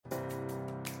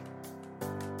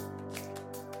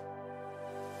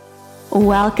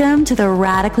Welcome to the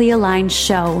Radically Aligned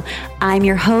Show. I'm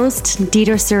your host,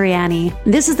 Deidre Suriani.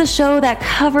 This is the show that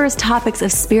covers topics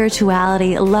of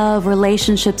spirituality, love,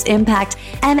 relationships, impact,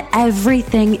 and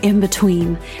everything in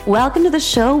between. Welcome to the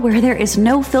show where there is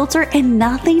no filter and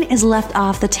nothing is left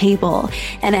off the table.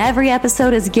 And every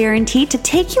episode is guaranteed to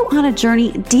take you on a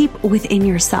journey deep within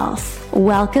yourself.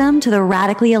 Welcome to the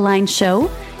Radically Aligned Show,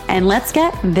 and let's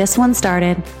get this one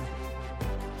started.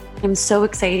 I'm so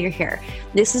excited you're here.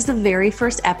 This is the very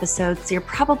first episode, so you're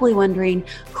probably wondering,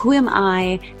 who am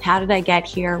I? How did I get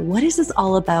here? What is this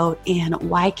all about? And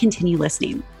why continue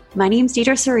listening? My name is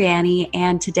Deidre Suriani,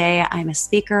 and today I'm a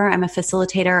speaker, I'm a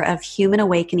facilitator of human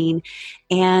awakening,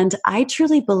 and I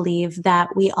truly believe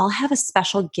that we all have a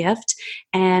special gift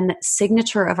and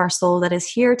signature of our soul that is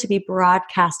here to be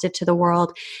broadcasted to the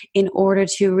world in order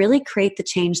to really create the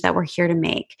change that we're here to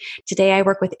make. Today, I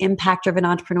work with impact-driven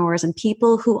entrepreneurs and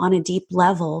people who on a deep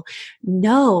level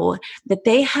know that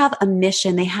they have a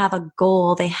mission, they have a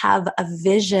goal, they have a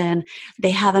vision,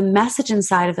 they have a message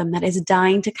inside of them that is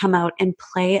dying to come out and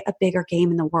play a bigger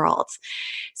game in the world.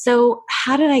 So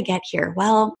how did I get here?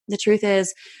 Well, the truth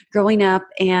is, growing up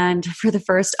and for the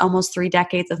first almost 3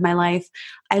 decades of my life,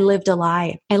 I lived a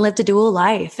lie. I lived a dual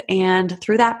life. And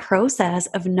through that process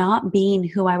of not being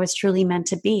who I was truly meant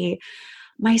to be,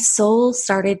 my soul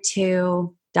started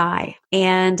to die.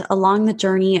 And along the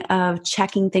journey of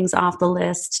checking things off the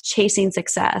list, chasing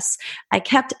success, I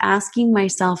kept asking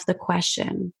myself the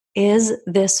question, is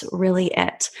this really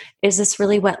it? Is this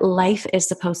really what life is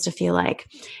supposed to feel like?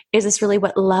 Is this really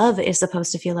what love is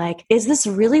supposed to feel like? Is this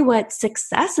really what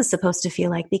success is supposed to feel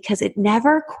like? Because it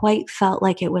never quite felt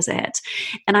like it was it.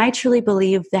 And I truly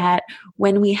believe that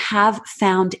when we have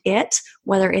found it,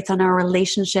 whether it's on our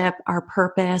relationship, our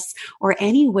purpose, or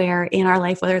anywhere in our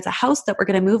life, whether it's a house that we're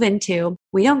going to move into,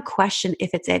 we don't question if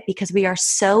it's it because we are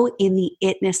so in the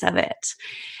itness of it.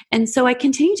 And so I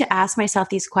continue to ask myself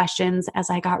these questions as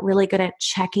I got really good at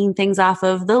checking things off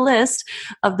of the list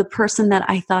of the person that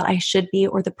I thought I should be,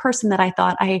 or the person that I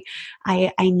thought I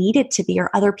needed to be, or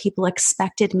other people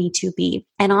expected me to be.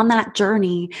 And on that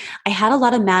journey, I had a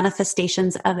lot of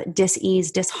manifestations of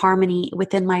dis-ease, disharmony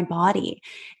within my body.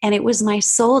 And it was my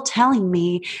soul telling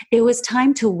me it was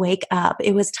time to wake up.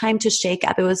 It was time to shake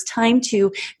up. It was time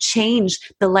to change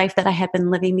the life that I had been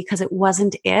living because it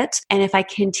wasn't it. And if I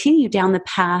continue down the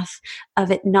path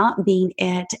of it not being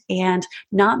it and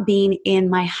not being in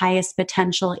my highest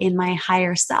potential, in my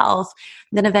higher self,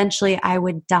 then eventually I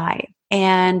would die.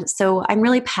 And so I'm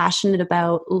really passionate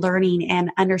about learning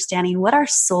and understanding what our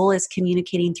soul is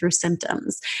communicating through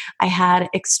symptoms. I had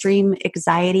extreme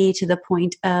anxiety to the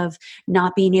point of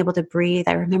not being able to breathe.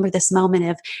 I remember this moment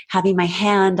of having my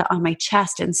hand on my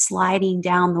chest and sliding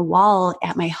down the wall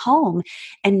at my home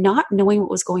and not knowing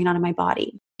what was going on in my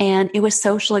body. And it was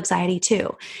social anxiety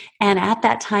too. And at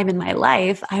that time in my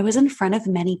life, I was in front of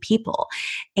many people.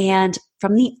 And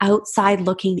from the outside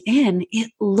looking in,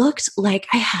 it looked like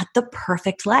I had the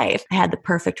perfect life. I had the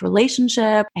perfect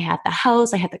relationship. I had the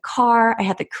house. I had the car. I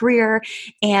had the career.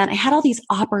 And I had all these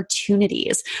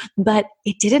opportunities. But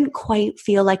it didn't quite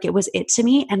feel like it was it to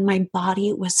me. And my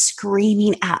body was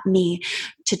screaming at me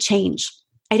to change.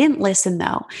 I didn't listen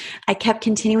though. I kept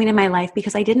continuing in my life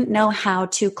because I didn't know how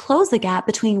to close the gap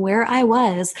between where I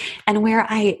was and where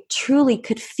I truly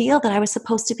could feel that I was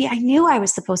supposed to be. I knew I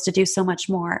was supposed to do so much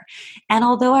more. And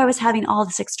although I was having all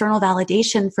this external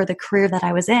validation for the career that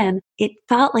I was in, it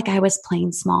felt like I was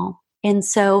playing small. And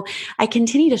so I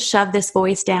continue to shove this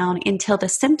voice down until the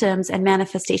symptoms and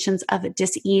manifestations of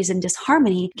dis-ease and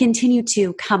disharmony continue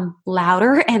to come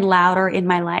louder and louder in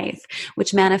my life,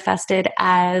 which manifested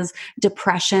as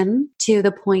depression to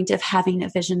the point of having a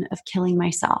vision of killing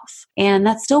myself. And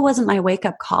that still wasn't my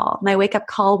wake-up call. My wake-up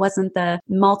call wasn't the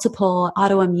multiple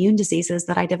autoimmune diseases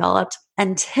that I developed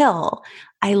until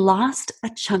I lost a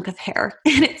chunk of hair.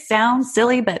 And it sounds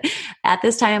silly, but at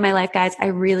this time in my life, guys, I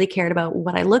really cared about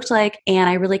what I looked like. And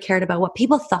I really cared about what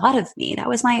people thought of me. That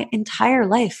was my entire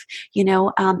life.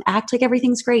 Act like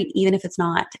everything's great, even if it's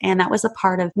not. And that was a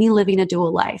part of me living a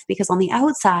dual life, because on the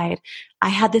outside, I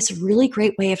had this really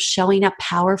great way of showing up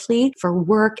powerfully for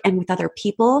work and with other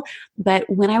people. But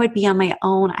when I would be on my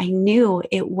own, I knew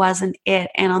it wasn't it.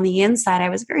 And on the inside, I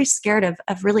was very scared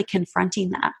of really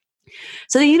confronting that.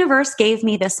 So the universe gave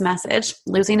me this message,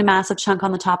 losing a massive chunk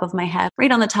on the top of my head,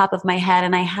 right on the top of my head.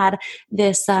 And I had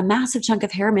this massive chunk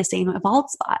of hair missing, a bald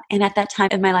spot. And at that time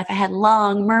in my life, I had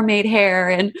long mermaid hair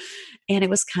And it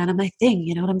was kind of my thing,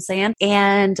 you know what I'm saying?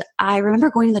 And I remember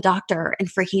going to the doctor and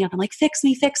freaking out. I'm like, fix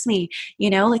me,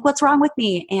 like what's wrong with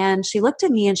me? And she looked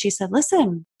at me and she said,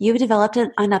 listen, you've developed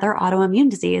another autoimmune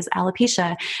disease,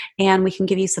 alopecia, and we can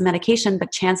give you some medication,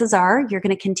 but chances are you're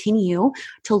going to continue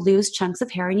to lose chunks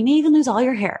of hair and you may even lose all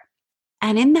your hair.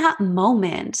 And in that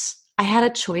moment, I had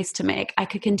a choice to make. I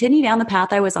could continue down the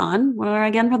path I was on, where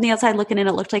again, from the outside looking in,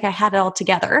 it looked like I had it all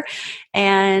together.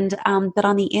 And, but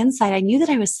on the inside, I knew that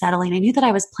I was settling. I knew that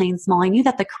I was playing small. I knew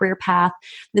that the career path,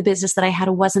 the business that I had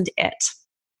wasn't it.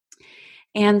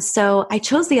 And so I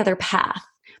chose the other path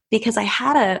because I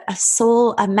had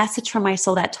a message from my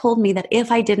soul that told me that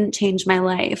if I didn't change my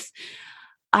life,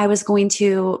 I was going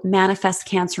to manifest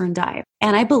cancer and die.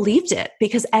 And I believed it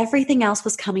because everything else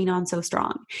was coming on so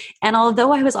strong. And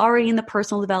although I was already in the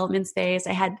personal development space,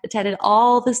 I had attended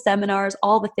all the seminars,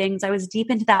 all the things, I was deep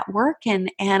into that work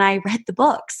and I read the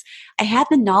books. I had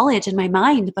the knowledge in my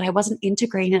mind, but I wasn't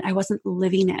integrating it. I wasn't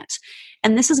living it.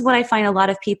 And this is what I find where a lot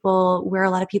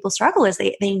of people struggle is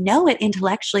they know it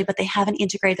intellectually, but they haven't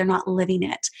integrated. They're not living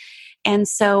it. And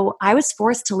so I was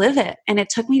forced to live it. And it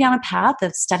took me down a path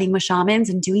of studying with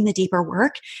shamans and doing the deeper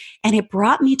work. And it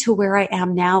brought me to where I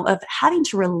am now of having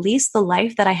to release the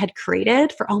life that I had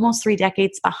created for almost 3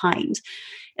 decades behind.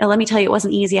 And let me tell you, it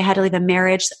wasn't easy. I had to leave a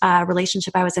marriage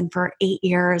relationship I was in for 8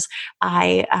 years.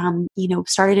 I,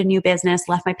 started a new business,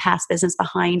 left my past business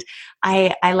behind.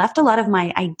 I left a lot of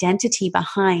my identity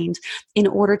behind in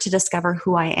order to discover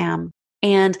who I am.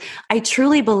 And I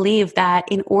truly believe that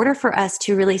in order for us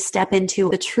to really step into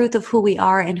the truth of who we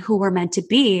are and who we're meant to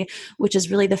be, which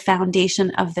is really the foundation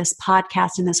of this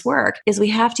podcast and this work, is we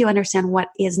have to understand what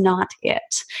is not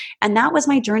it. And that was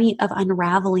my journey of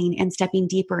unraveling and stepping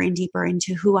deeper and deeper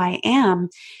into who I am.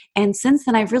 And since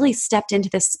then, I've really stepped into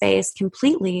this space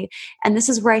completely. And this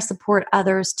is where I support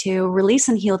others to release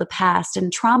and heal the past.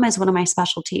 And trauma is one of my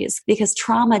specialties because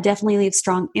trauma definitely leaves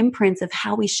strong imprints of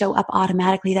how we show up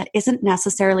automatically that isn't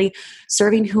necessarily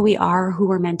serving who we are, who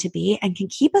we're meant to be, and can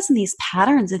keep us in these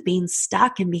patterns of being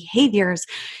stuck in behaviors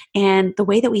and the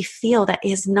way that we feel that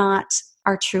is not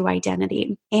our true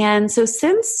identity. And so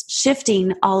since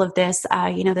shifting all of this,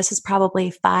 this is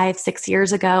probably 5-6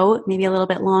 years ago, maybe a little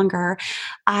bit longer,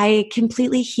 I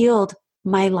completely healed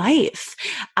my life.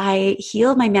 I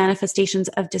healed my manifestations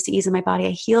of disease in my body.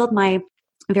 I healed my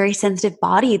very sensitive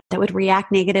body that would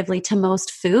react negatively to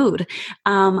most food.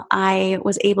 I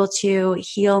was able to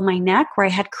heal my neck where I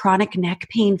had chronic neck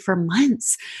pain for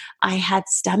months. I had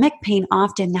stomach pain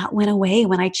often. That went away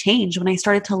when I changed, when I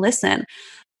started to listen.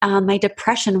 My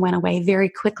depression went away very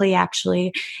quickly,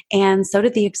 actually. And so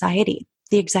did the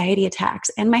anxiety attacks,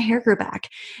 and my hair grew back.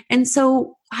 And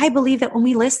so I believe that when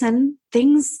we listen,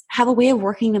 things have a way of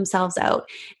working themselves out.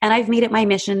 And I've made it my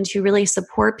mission to really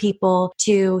support people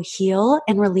to heal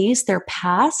and release their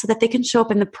past so that they can show up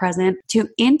in the present, to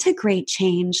integrate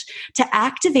change, to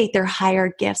activate their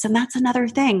higher gifts. And that's another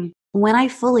thing. When I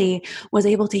fully was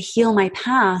able to heal my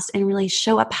past and really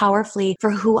show up powerfully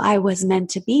for who I was meant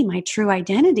to be, my true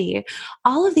identity,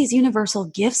 all of these universal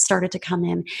gifts started to come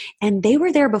in. And they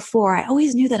were there before. I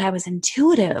always knew that I was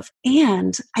intuitive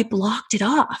and I blocked it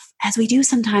off, as we do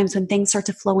sometimes when things start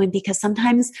to flow in, because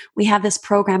sometimes we have this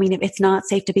programming of it's not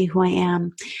safe to be who I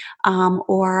am,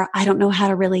 or I don't know how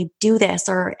to really do this,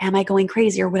 or am I going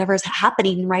crazy, or whatever is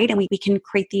happening, right? And we can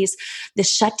create this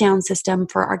shutdown system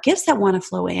for our gifts that want to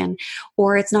flow in.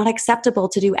 Or it's not acceptable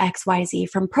to do X, Y, Z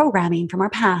from programming from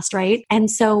our past, right? And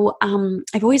so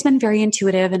I've always been very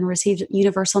intuitive and received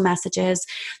universal messages.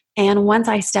 And once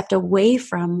I stepped away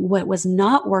from what was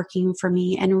not working for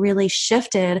me and really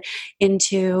shifted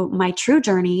into my true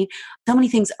journey, so many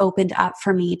things opened up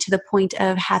for me to the point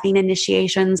of having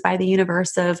initiations by the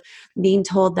universe, of being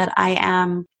told that I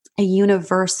am a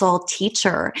universal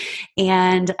teacher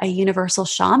and a universal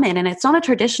shaman. And it's not a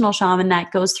traditional shaman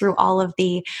that goes through all of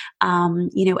the,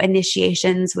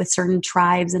 initiations with certain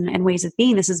tribes and ways of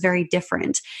being. This is very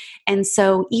different. And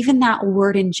so even that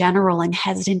word in general, I'm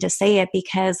hesitant to say it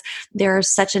because there's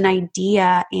such an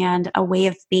idea and a way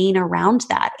of being around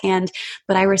that.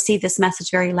 But I received this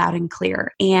message very loud and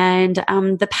clear. And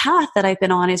the path that I've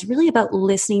been on is really about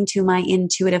listening to my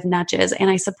intuitive nudges. And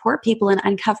I support people in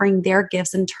uncovering their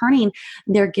gifts and turning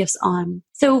their gifts on.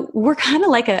 So we're kind of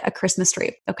like a Christmas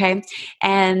tree, okay?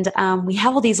 And we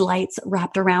have all these lights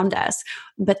wrapped around us.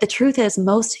 But the truth is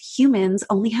most humans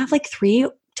only have like 3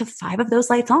 to 5 of those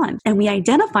lights on. And we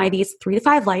identify these 3 to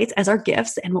 5 lights as our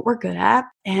gifts and what we're good at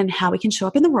and how we can show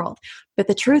up in the world. But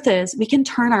the truth is, we can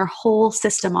turn our whole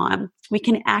system on. We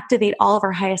can activate all of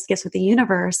our highest gifts with the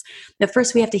universe. But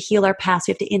first, we have to heal our past.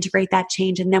 We have to integrate that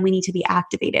change, and then we need to be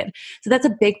activated. So that's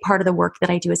a big part of the work that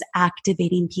I do, is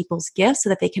activating people's gifts so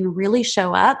that they can really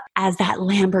show up as that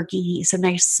Lamborghini, so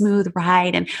nice, smooth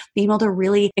ride, and being able to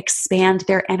really expand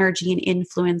their energy and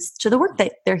influence to the work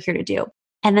that they're here to do.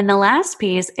 And then the last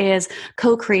piece is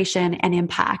co-creation and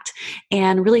impact,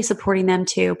 and really supporting them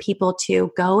to people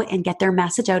to go and get their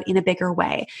message out in a bigger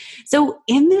way. So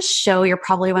in this show, you're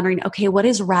probably wondering, okay, what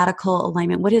is radical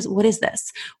alignment? What is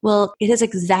this? Well, it is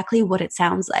exactly what it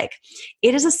sounds like.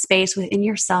 It is a space within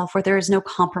yourself where there is no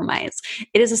compromise.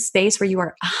 It is a space where you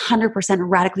are 100%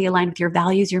 radically aligned with your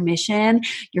values, your mission,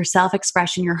 your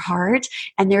self-expression, your heart,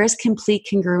 and there is complete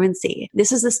congruency.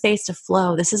 This is a space to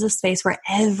flow. This is a space where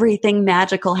everything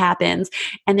magical happens.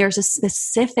 And there's a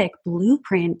specific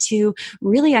blueprint to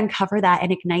really uncover that and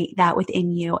ignite that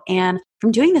within you. And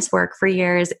from doing this work for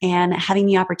years and having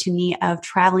the opportunity of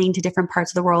traveling to different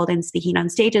parts of the world and speaking on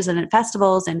stages and at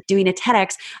festivals and doing a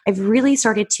TEDx, I've really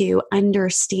started to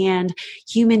understand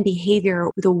human behavior,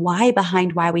 the why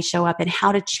behind why we show up, and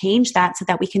how to change that so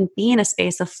that we can be in a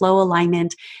space of flow,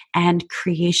 alignment, and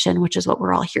creation, which is what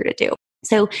we're all here to do.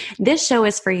 So this show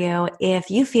is for you if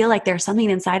you feel like there's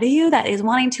something inside of you that is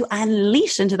wanting to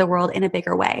unleash into the world in a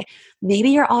bigger way.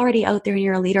 Maybe you're already out there and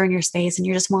you're a leader in your space and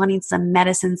you're just wanting some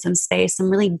medicine, some space,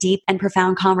 some really deep and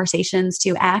profound conversations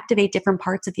to activate different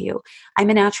parts of you.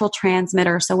 I'm a natural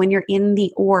transmitter. So when you're in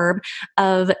the orb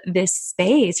of this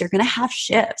space, you're going to have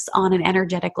shifts on an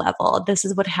energetic level. This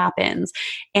is what happens.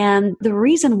 And the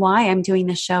reason why I'm doing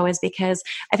this show is because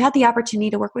I've had the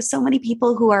opportunity to work with so many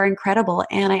people who are incredible.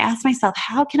 And I asked myself,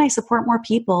 how can I support more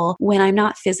people when I'm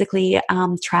not physically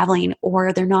traveling,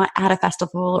 or they're not at a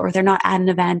festival, or they're not at an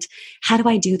event? How do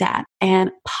I do that? And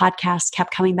podcasts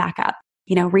kept coming back up.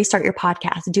 Restart your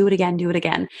podcast, do it again, do it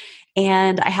again.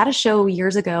 And I had a show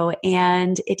years ago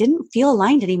and it didn't feel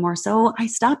aligned anymore. So I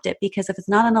stopped it, because if it's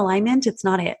not in alignment, it's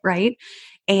not it, right?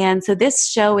 And so this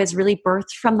show is really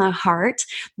birthed from the heart.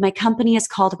 My company is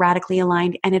called Radically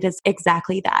Aligned, and it is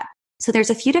exactly that. So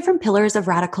there's a few different pillars of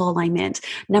radical alignment.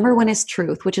 Number 1 is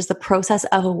truth, which is the process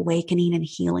of awakening and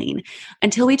healing.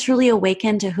 Until we truly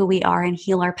awaken to who we are and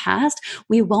heal our past,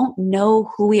 we won't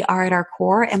know who we are at our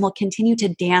core, and we'll continue to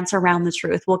dance around the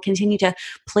truth. We'll continue to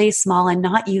play small and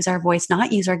not use our voice,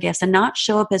 not use our gifts, and not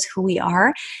show up as who we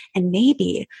are, and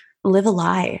maybe live a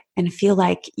lie and feel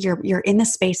like you're in the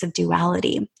space of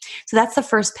duality. So that's the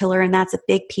first pillar, and that's a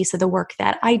big piece of the work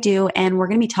that I do. And we're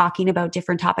going to be talking about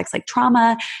different topics like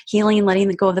trauma, healing, letting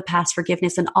go of the past,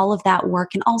 forgiveness, and all of that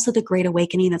work, and also the great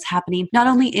awakening that's happening not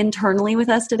only internally with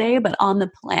us today, but on the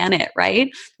planet,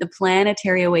 right? The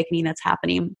planetary awakening that's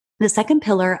happening. The second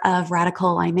pillar of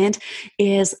radical alignment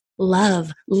is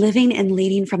love, living and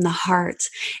leading from the heart.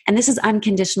 And this is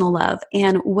unconditional love.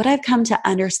 And what I've come to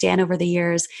understand over the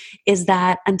years is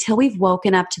that until we've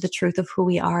woken up to the truth of who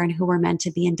we are and who we're meant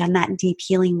to be and done that deep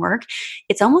healing work,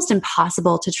 it's almost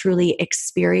impossible to truly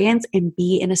experience and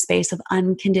be in a space of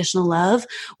unconditional love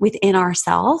within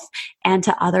ourselves and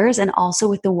to others, and also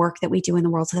with the work that we do in the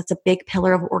world. So that's a big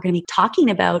pillar of what we're going to be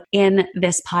talking about in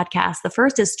this podcast. The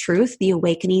first is truth, the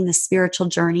awakening, the spiritual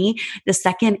journey. The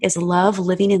second is love,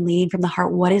 living and leading from the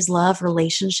heart. What is love?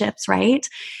 Relationships, right?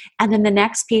 And then the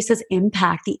next piece is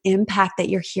impact, the impact that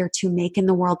you're here to make in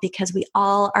the world, because we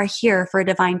all are here for a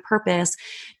divine purpose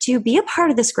to be a part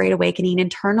of this great awakening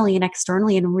internally and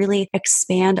externally, and really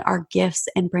expand our gifts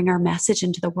and bring our message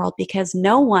into the world, because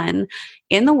no one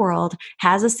in the world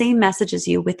has the same message as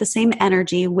you, with the same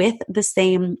energy, with the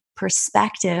same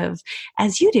perspective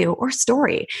as you do, or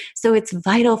story. So it's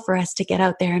vital for us to get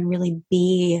out there and really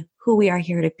be who we are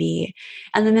here to be.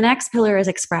 And then the next pillar is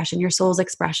expression, your soul's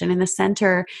expression. In the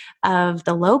center of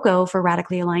the logo for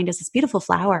Radically Aligned is this beautiful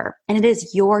flower, and it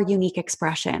is your unique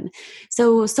expression.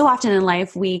 So often in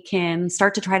life, we can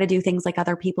start to try to do things like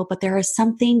other people, but there is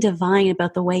something divine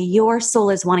about the way your soul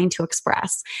is wanting to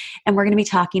express. And we're going to be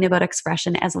talking about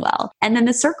expression as well. And then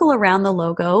the circle around the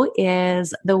logo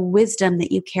is the wisdom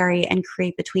that you carry and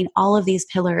create between all of these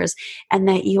pillars, and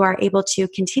that you are able to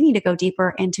continue to go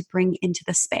deeper and to bring into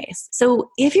the space. So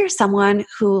if you're someone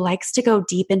who likes to go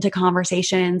deep into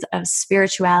conversations of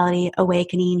spirituality,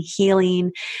 awakening,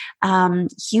 healing,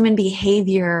 human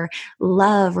behavior,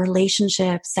 love,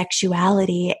 relationships,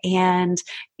 sexuality, and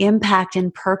impact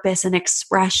and purpose and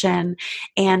expression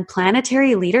and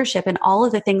planetary leadership and all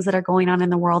of the things that are going on in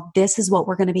the world. This is what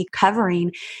we're going to be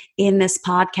covering in this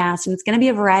podcast. And it's going to be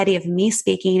a variety of me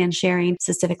speaking and sharing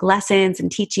specific lessons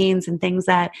and teachings and things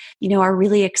that, are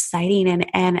really exciting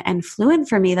and fluent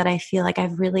for me that I feel like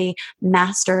I've really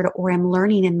mastered or am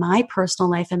learning in my personal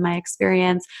life and my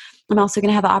experience. I'm also going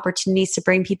to have opportunities to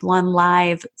bring people on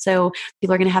live. So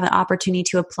people are going to have an opportunity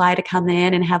to apply to come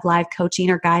in and have live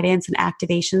coaching or guidance and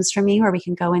activations from me, where we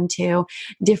can go into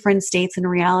different states and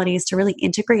realities to really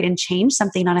integrate and change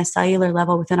something on a cellular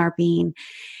level within our being.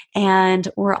 And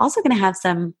we're also going to have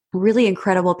some really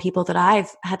incredible people that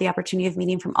I've had the opportunity of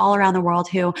meeting from all around the world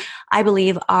who I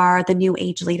believe are the new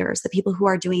age leaders, the people who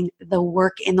are doing the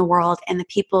work in the world and the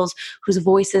people whose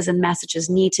voices and messages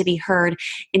need to be heard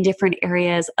in different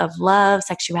areas of love,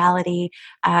 sexuality,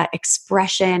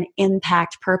 expression,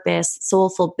 impact, purpose,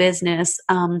 soulful business,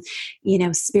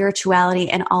 spirituality,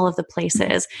 and all of the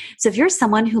places. So if you're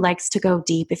someone who likes to go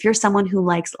deep, if you're someone who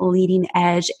likes leading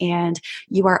edge and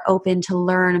you are open to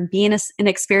learn and be in an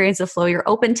experience of flow, you're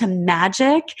open to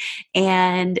magic,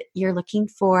 and you're looking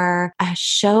for a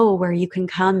show where you can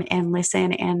come and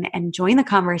listen and join the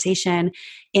conversation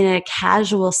in a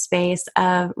casual space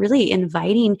of really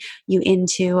inviting you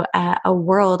into a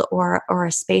world or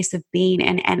a space of being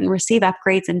and receive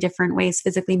upgrades in different ways,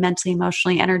 physically, mentally,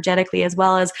 emotionally, energetically, as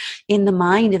well as in the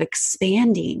mind of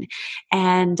expanding.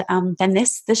 And then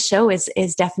this show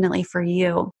is definitely for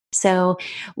you. So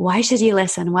why should you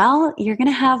listen? Well, you're going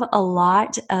to have a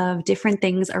lot of different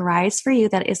things arise for you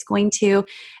that is going to,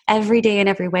 every day in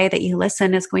every way that you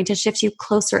listen, is going to shift you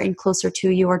closer and closer to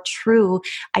your true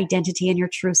identity and your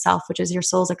true self, which is your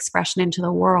soul's expression into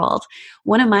the world.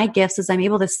 One of my gifts is I'm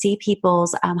able to see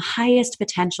people's highest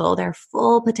potential, their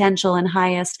full potential and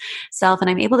highest self, and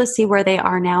I'm able to see where they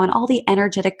are now and all the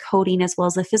energetic coding as well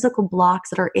as the physical blocks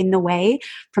that are in the way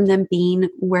from them being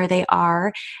where they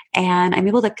are. And I'm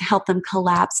able to help them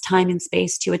collapse time and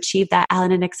space to achieve that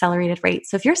at an accelerated rate.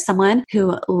 So if you're someone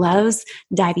who loves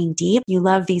diving deep, you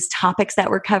love these topics that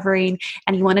we're covering,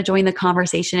 and you want to join the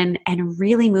conversation and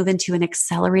really move into an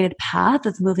accelerated path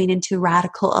of moving into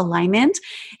radical alignment,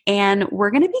 and we're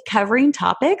going to be covering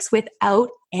topics without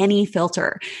any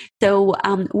filter. So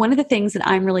one of the things that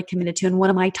I'm really committed to and one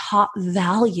of my top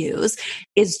values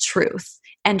is truth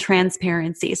and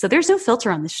transparency. So there's no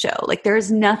filter on this show. Like,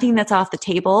 there's nothing that's off the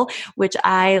table, which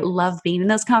I love being in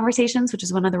those conversations, which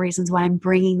is one of the reasons why I'm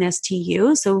bringing this to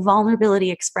you. So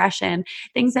vulnerability, expression,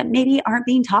 things that maybe aren't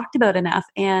being talked about enough.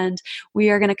 And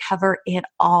we are going to cover it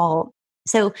all.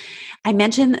 So I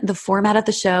mentioned the format of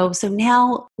the show. So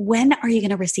now, when are you going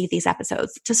to receive these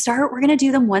episodes? To start, we're going to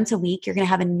do them once a week. You're going to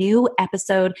have a new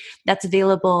episode that's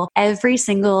available every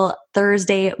single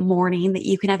Thursday morning that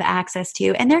you can have access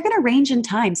to. And they're going to range in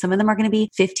time. Some of them are going to be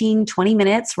 15, 20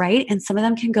 minutes, right? And some of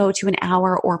them can go to an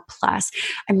hour or plus.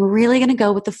 I'm really going to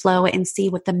go with the flow and see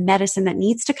what the medicine that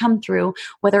needs to come through,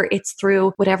 whether it's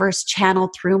through whatever's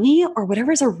channeled through me or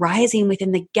whatever's arising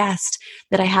within the guest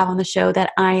that I have on the show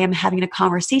that I am having a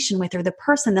conversation with, or the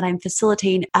person that I'm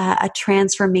facilitating a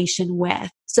transformation with.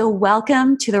 So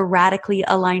welcome to the Radically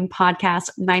Aligned podcast.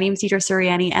 My name is Deidre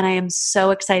Suriani, and I am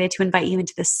so excited to invite you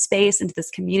into this space, into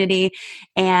this community,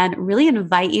 and really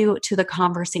invite you to the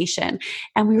conversation.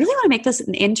 And we really want to make this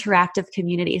an interactive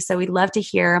community. So we'd love to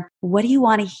hear, what do you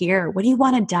want to hear? What do you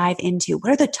want to dive into?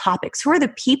 What are the topics? Who are the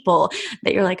people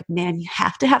that you're like, man, you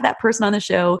have to have that person on the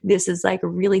show. This is like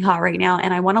really hot right now,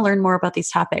 and I want to learn more about these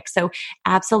topics. So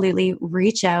absolutely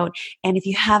reach out. And if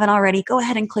you haven't already, go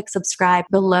ahead and click subscribe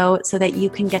below so that you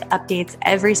can get updates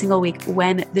every single week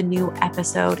when the new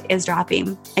episode is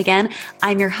dropping. Again,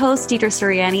 I'm your host, Deidre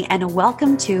Suriani, and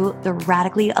welcome to the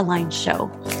Radically Aligned Show.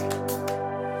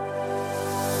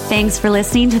 Thanks for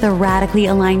listening to the Radically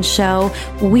Aligned Show.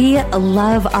 We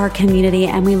love our community,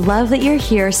 and we love that you're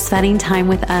here spending time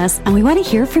with us. And we want to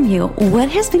hear from you. What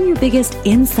has been your biggest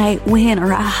insight, win,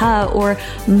 or aha, or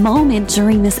moment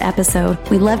during this episode?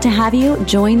 We'd love to have you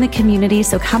join the community.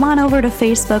 So come on over to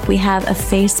Facebook. We have a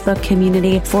Facebook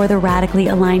community for the Radically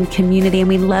Aligned community, and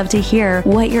we'd love to hear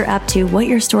what you're up to, what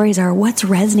your stories are, what's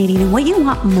resonating, and what you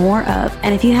want more of.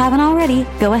 And if you haven't already,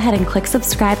 go ahead and click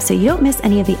subscribe so you don't miss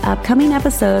any of the upcoming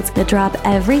episodes that drop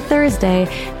every Thursday.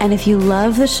 And if you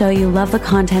love the show, you love the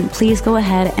content, please go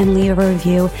ahead and leave a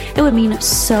review. It would mean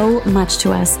so much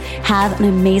to us. Have an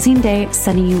amazing day.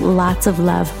 Sending you lots of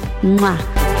love.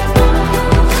 Mwah.